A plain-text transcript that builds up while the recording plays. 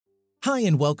Hi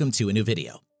and welcome to a new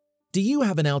video. Do you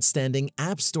have an outstanding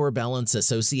App Store balance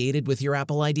associated with your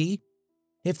Apple ID?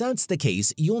 If that's the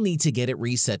case, you'll need to get it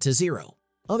reset to zero.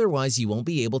 Otherwise, you won't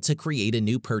be able to create a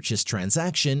new purchase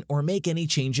transaction or make any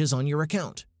changes on your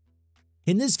account.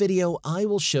 In this video, I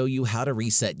will show you how to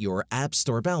reset your App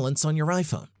Store balance on your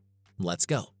iPhone. Let's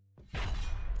go.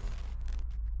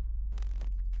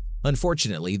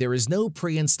 Unfortunately, there is no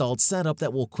pre-installed setup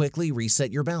that will quickly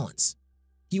reset your balance.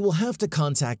 You will have to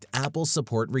contact Apple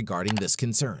support regarding this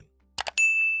concern.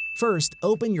 First,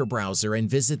 open your browser and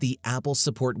visit the Apple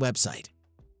support website.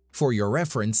 For your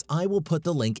reference, I will put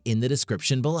the link in the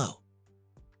description below.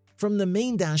 From the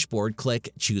main dashboard, click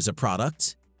Choose a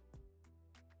Product.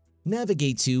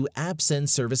 Navigate to Apps and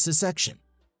Services section.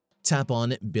 Tap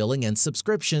on Billing and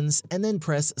Subscriptions and then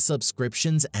press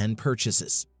Subscriptions and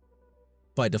Purchases.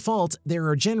 By default, there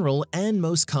are general and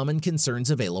most common concerns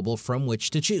available from which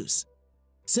to choose.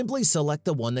 Simply select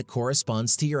the one that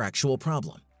corresponds to your actual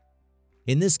problem.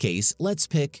 In this case, let's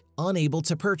pick Unable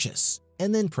to Purchase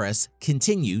and then press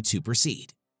Continue to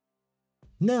proceed.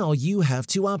 Now you have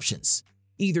two options.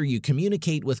 Either you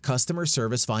communicate with customer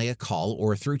service via call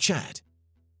or through chat.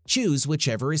 Choose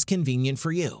whichever is convenient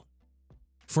for you.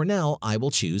 For now, I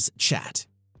will choose Chat.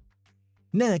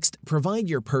 Next, provide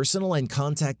your personal and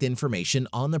contact information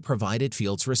on the provided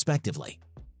fields respectively.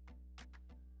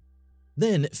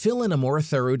 Then, fill in a more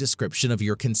thorough description of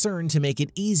your concern to make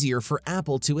it easier for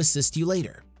Apple to assist you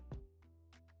later.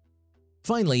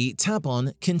 Finally, tap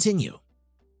on Continue.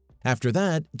 After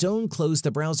that, don't close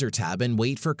the browser tab and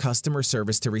wait for customer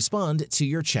service to respond to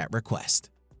your chat request.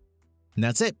 And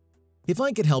that's it. If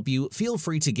I could help you, feel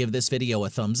free to give this video a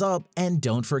thumbs up and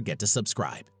don't forget to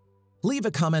subscribe. Leave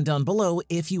a comment down below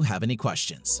if you have any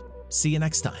questions. See you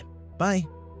next time. Bye.